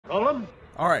Roll 'em.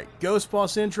 All right, Ghost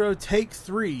Boss intro, take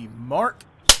 3. Mark.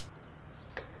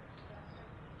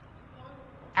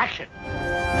 Action.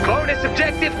 Bonus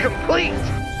objective complete!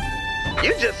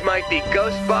 You just might be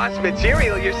Ghost Boss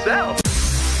material yourself.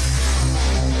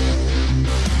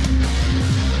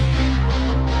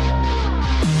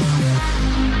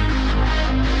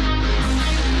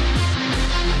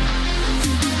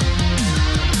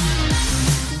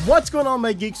 What's going on,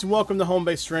 my geeks, and welcome to Home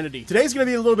Base Serenity. Today's going to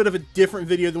be a little bit of a different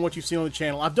video than what you've seen on the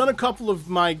channel. I've done a couple of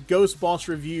my Ghost Boss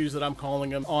reviews that I'm calling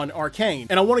them on Arcane,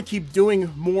 and I want to keep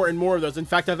doing more and more of those. In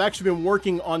fact, I've actually been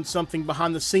working on something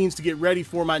behind the scenes to get ready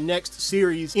for my next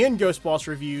series in Ghost Boss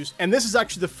reviews, and this is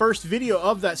actually the first video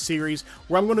of that series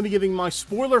where I'm going to be giving my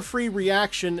spoiler-free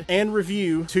reaction and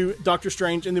review to Doctor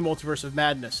Strange in the Multiverse of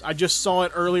Madness. I just saw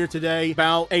it earlier today,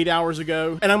 about 8 hours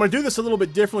ago, and I'm going to do this a little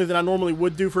bit differently than I normally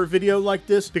would do for a video like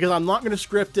this, because I'm not going to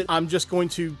script it. I'm just going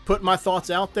to put my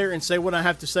thoughts out there and say what I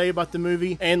have to say about the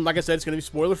movie. And like I said, it's going to be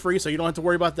spoiler free, so you don't have to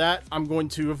worry about that. I'm going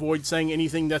to avoid saying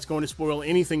anything that's going to spoil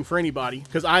anything for anybody,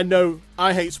 because I know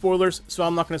I hate spoilers, so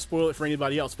I'm not going to spoil it for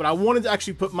anybody else. But I wanted to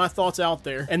actually put my thoughts out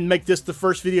there and make this the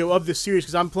first video of this series,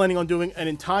 because I'm planning on doing an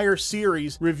entire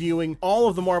series reviewing all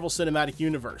of the Marvel Cinematic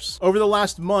Universe. Over the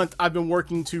last month, I've been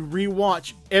working to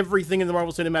rewatch everything in the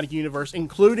Marvel Cinematic Universe,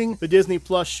 including the Disney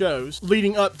Plus shows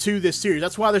leading up to this series.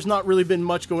 That's why there's not really been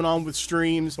much going on with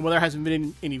streams, and when there hasn't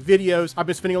been any videos, I've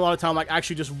been spending a lot of time like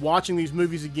actually just watching these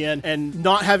movies again and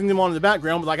not having them on in the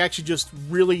background, but like actually just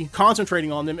really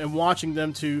concentrating on them and watching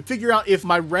them to figure out if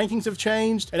my rankings have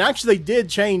changed. And actually they did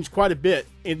change quite a bit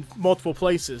in multiple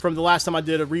places from the last time I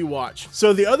did a rewatch.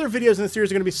 So the other videos in the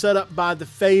series are going to be set up by the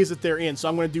phase that they're in. So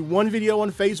I'm going to do one video on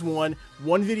phase 1,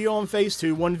 one video on phase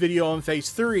 2, one video on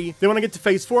phase 3. Then when I get to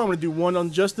phase 4, I'm going to do one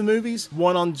on just the movies,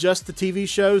 one on just the TV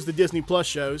shows, the Disney Plus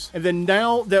shows. And then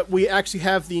now that we actually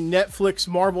have the Netflix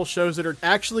Marvel shows that are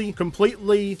actually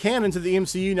completely canon to the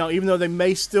MCU now, even though they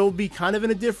may still be kind of in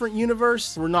a different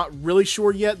universe, we're not really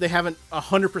sure yet. They haven't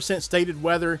 100% stated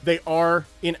whether they are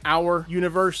in our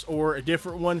universe or a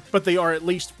different one, but they are at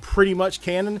least pretty much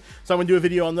canon. So I'm going to do a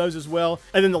video on those as well.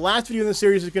 And then the last video in the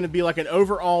series is going to be like an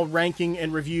overall ranking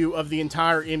and review of the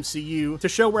entire MCU to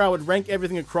show where I would rank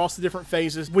everything across the different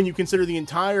phases when you consider the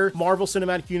entire Marvel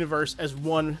Cinematic Universe as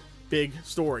one big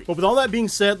story. But with all that being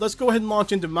said, let's go ahead and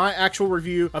launch into my actual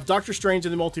review of Doctor Strange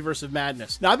in the Multiverse of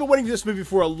Madness. Now, I've been waiting for this movie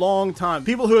for a long time.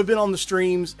 People who have been on the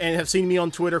streams and have seen me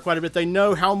on Twitter quite a bit, they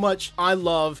know how much I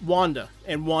love Wanda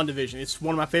and WandaVision. It's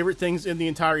one of my favorite things in the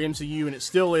entire MCU, and it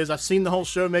still is. I've seen the whole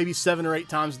show maybe 7 or 8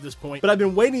 times at this point, but I've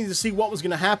been waiting to see what was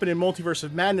going to happen in Multiverse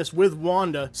of Madness with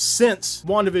Wanda since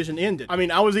WandaVision ended. I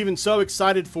mean, I was even so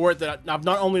excited for it that I've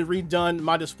not only redone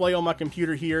my display on my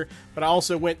computer here, but I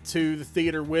also went to the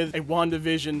theater with a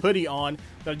WandaVision hoodie on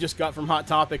that I just got from Hot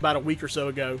Topic about a week or so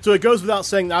ago. So it goes without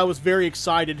saying that I was very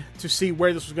excited to see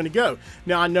where this was going to go.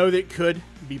 Now, I know that it could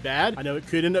be bad. I know it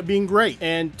could end up being great.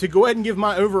 And to go ahead and give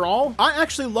my overall, I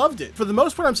actually loved it. For the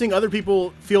most part, I'm seeing other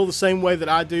people feel the same way that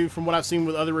I do from what I've seen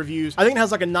with other reviews. I think it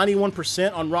has like a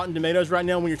 91% on Rotten Tomatoes right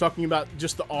now when you're talking about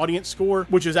just the audience score,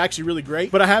 which is actually really great.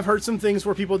 But I have heard some things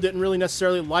where people didn't really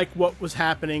necessarily like what was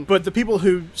happening. But the people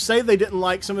who say they didn't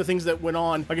like some of the things that went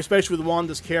on, like especially with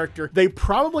Wanda's character, they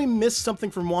probably missed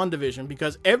something from WandaVision,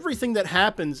 because everything that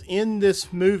happens in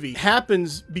this movie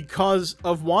happens because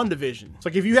of WandaVision. It's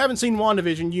like, if you haven't seen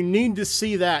WandaVision, you need to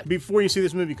see that before you see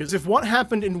this movie, because if what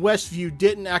happened in Westview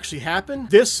didn't actually happen,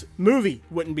 this movie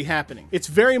wouldn't be happening. It's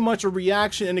very much a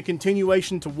reaction and a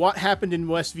continuation to what happened in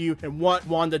Westview and what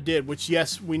Wanda did, which,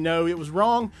 yes, we know it was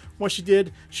wrong what she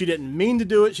did. She didn't mean to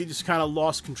do it. She just kind of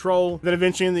lost control. Then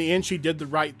eventually in the end, she did the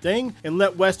right thing and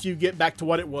let Westview get back to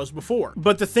what it was before.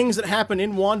 But the things that happen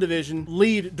in WandaVision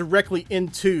lead directly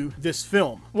into this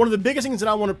film. One of the biggest things that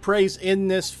I want to praise in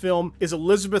this film is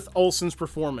Elizabeth Olsen's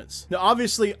performance. Now,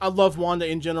 obviously, I love Wanda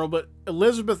in general, but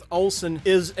Elizabeth Olsen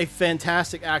is a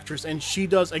fantastic actress, and she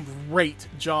does a great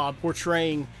job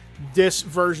portraying this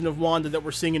version of Wanda that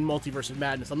we're seeing in Multiverse of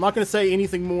Madness. I'm not going to say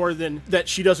anything more than that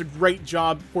she does a great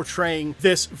job portraying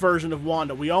this version of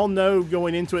Wanda. We all know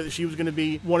going into it that she was going to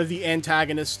be one of the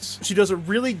antagonists. She does a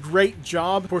really great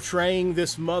job portraying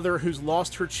this mother who's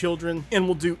lost her children and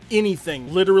will do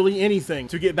anything, literally anything,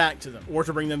 to get back to them or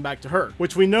to bring them back to her,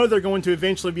 which we know they're going to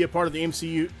eventually be a part of the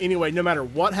MCU anyway, no matter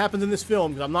what happens in this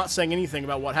film, because I'm not saying anything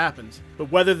about what happens.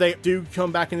 But whether they do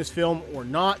come back in this film or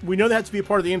not, we know they have to be a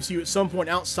part of the MCU at some point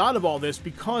outside of all this,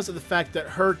 because of the fact that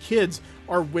her kids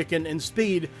are Wiccan and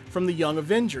Speed from the Young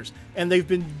Avengers. And they've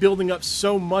been building up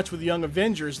so much with the Young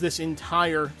Avengers this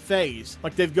entire phase.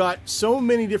 Like, they've got so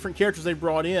many different characters they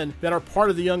brought in that are part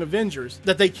of the Young Avengers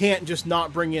that they can't just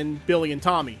not bring in Billy and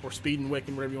Tommy, or Speed and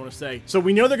Wiccan, whatever you want to say. So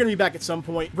we know they're going to be back at some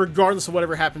point, regardless of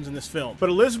whatever happens in this film. But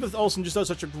Elizabeth Olsen just does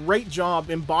such a great job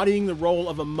embodying the role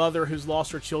of a mother who's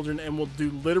lost her children and will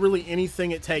do literally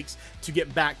anything it takes to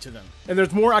get back to them. And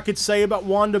there's more I could say about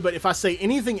Wanda, but if I say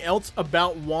anything else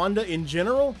about Wanda in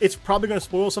general, it's probably going to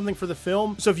spoil something for the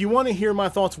film. So if you want to hear my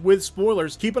thoughts with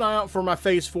spoilers, keep an eye out for my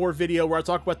Phase 4 video where I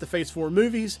talk about the Phase 4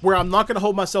 movies, where I'm not going to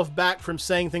hold myself back from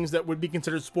saying things that would be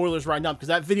considered spoilers right now, because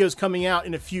that video is coming out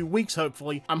in a few weeks,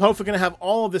 hopefully. I'm hopefully going to have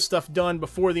all of this stuff done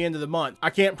before the end of the month.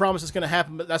 I can't promise it's going to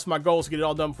happen, but that's my goal, is to get it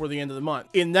all done before the end of the month.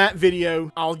 In that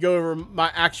video, I'll go over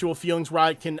my actual feelings where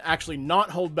I can actually not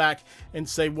hold back and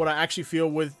say what I actually feel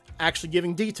with actually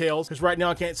giving details, because right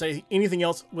now I can't say anything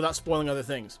else without spoiling other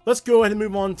things. Let's go ahead and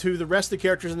move on to the rest of the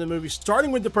characters in the movie,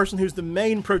 starting with the person who's the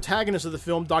main protagonist of the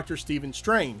film, Dr. Stephen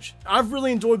Strange. I've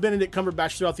really enjoyed Benedict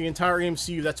Cumberbatch throughout the entire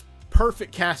MCU. That's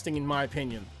perfect casting in my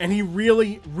opinion, and he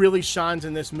really shines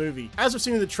in this movie. As I've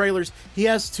seen in the trailers, he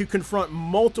has to confront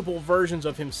multiple versions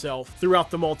of himself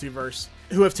throughout the multiverse,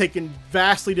 who have taken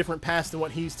vastly different paths than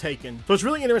what he's taken. So it's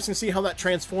really interesting to see how that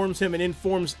transforms him and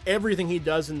informs everything he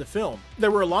does in the film.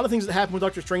 There were a lot of things that happened with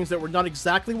Doctor Strange that were not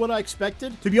exactly what I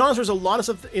expected. To be honest, there's a lot of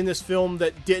stuff in this film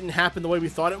that didn't happen the way we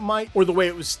thought it might, or the way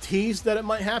it was teased that it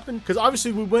might happen. Because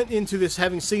obviously we went into this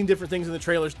having seen different things in the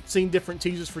trailers, seen different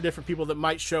teasers for different people that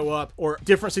might show up, or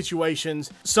different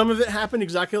situations. Some of it happened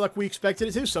exactly like we expected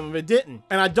it to, some of it didn't.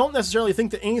 And I don't necessarily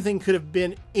think that anything could have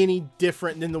been any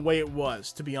different than the way it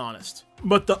was, to be honest.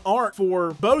 But the art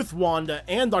for both Wanda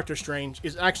and Doctor Strange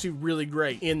is actually really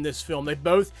great in this film. They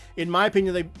both, in my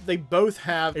opinion, they both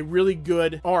have a really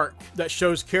good arc that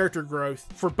shows character growth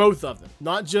for both of them.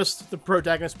 Not just the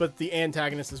protagonist, but the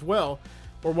antagonist as well,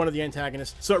 or one of the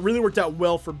antagonists. So it really worked out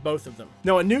well for both of them.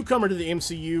 Now, a newcomer to the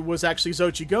MCU was actually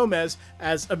Xochitl Gomez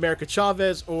as America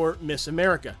Chavez, or Miss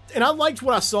America. And I liked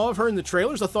what I saw of her in the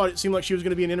trailers. I thought it seemed like she was going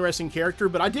to be an interesting character,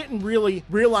 but I didn't really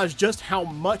realize just how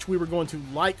much we were going to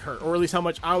like her, or at least how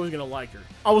much I was going to like her.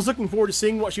 I was looking forward to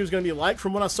seeing what she was going to be like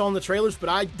from what I saw in the trailers, but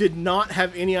I did not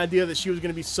have any idea that she was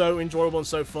going to be so enjoyable and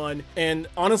so fun. And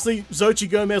honestly, Xochitl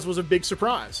Gomez was a big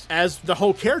surprise, as the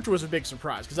whole character was a big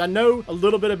surprise, because I know a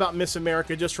little bit about Miss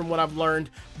America just from what I've learned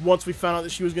once we found out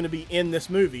that she was going to be in this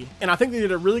movie. And I think they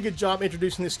did a really good job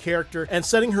introducing this character and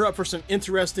setting her up for some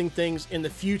interesting things in the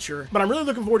future. But I'm really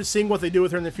looking forward to seeing what they do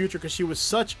with her in the future, because she was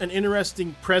such an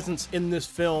interesting presence in this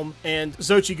film, and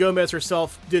Xochitl Gomez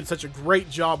herself did such a great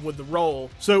job with the role.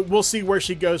 So we'll see where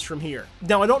she goes from here.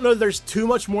 Now, I don't know that there's too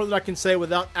much more that I can say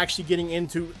without actually getting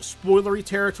into spoilery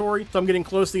territory, so I'm getting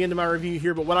close to the end of my review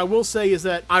here. But what I will say is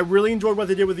that I really enjoyed what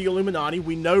they did with the Illuminati.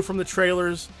 We know from the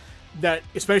trailers that,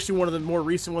 especially one of the more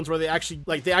recent ones where they actually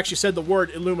said the word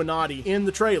Illuminati in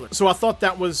the trailer. So I thought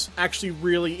that was actually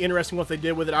really interesting what they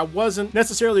did with it. I wasn't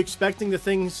necessarily expecting the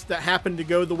things that happened to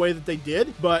go the way that they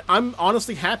did, but I'm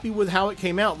honestly happy with how it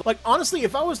came out. Like, honestly,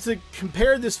 if I was to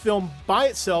compare this film by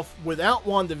itself without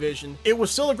WandaVision, it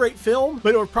was still a great film,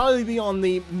 but it would probably be on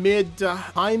the mid to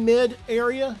high mid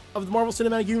area of the Marvel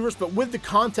Cinematic Universe. But with the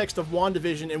context of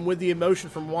WandaVision and with the emotion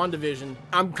from WandaVision,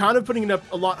 I'm kind of putting it up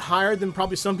a lot higher than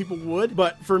probably some people would.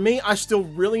 But for me, I still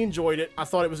really enjoyed it. I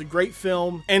thought it was a great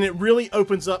film, and it really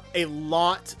opens up a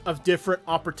lot of different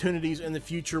opportunities in the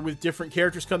future with different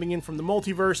characters coming in from the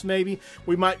multiverse. Maybe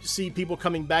we might see people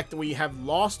coming back that we have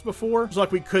lost before. It's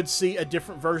like we could see a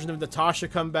different version of Natasha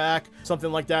come back,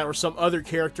 something like that, or some other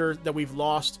character that we've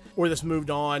lost or that's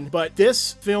moved on. But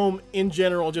this film in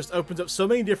general just opens up so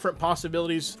many different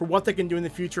possibilities for what they can do in the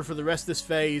future for the rest of this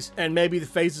phase, and maybe the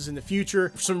phases in the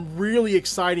future. Some really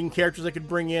exciting characters they could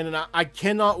bring in, and I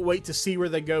cannot wait to see where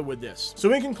they go with this.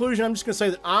 So in conclusion, I'm just going to say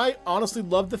that I honestly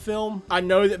love the film. I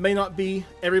know that may not be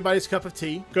everybody's cup of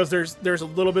tea, because there's a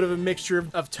little bit of a mixture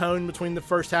of tone between the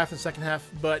first half and second half,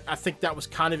 but I think that was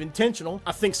kind of intentional.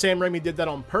 I think Sam Raimi did that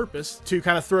on purpose to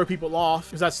kind of throw people off,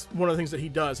 because that's one of the things that he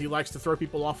does. He likes to throw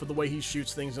people off with the way he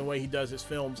shoots things and the way he does his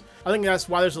films. I think that's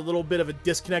why there's a little bit of a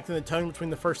disconnect in the tone between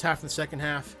the first half and the second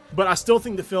half. But I still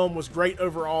think the film was great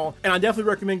overall, and I definitely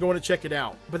recommend going to check it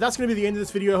out. But that's going to be the end of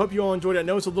this video. I hope you all enjoyed it. I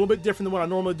know it's a little bit different than what I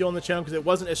normally do on the channel, because it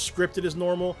wasn't as scripted as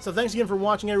normal. So thanks again for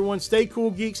watching, everyone. Stay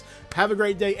cool, geeks. Have a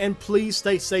great day, and please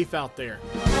stay safe out there.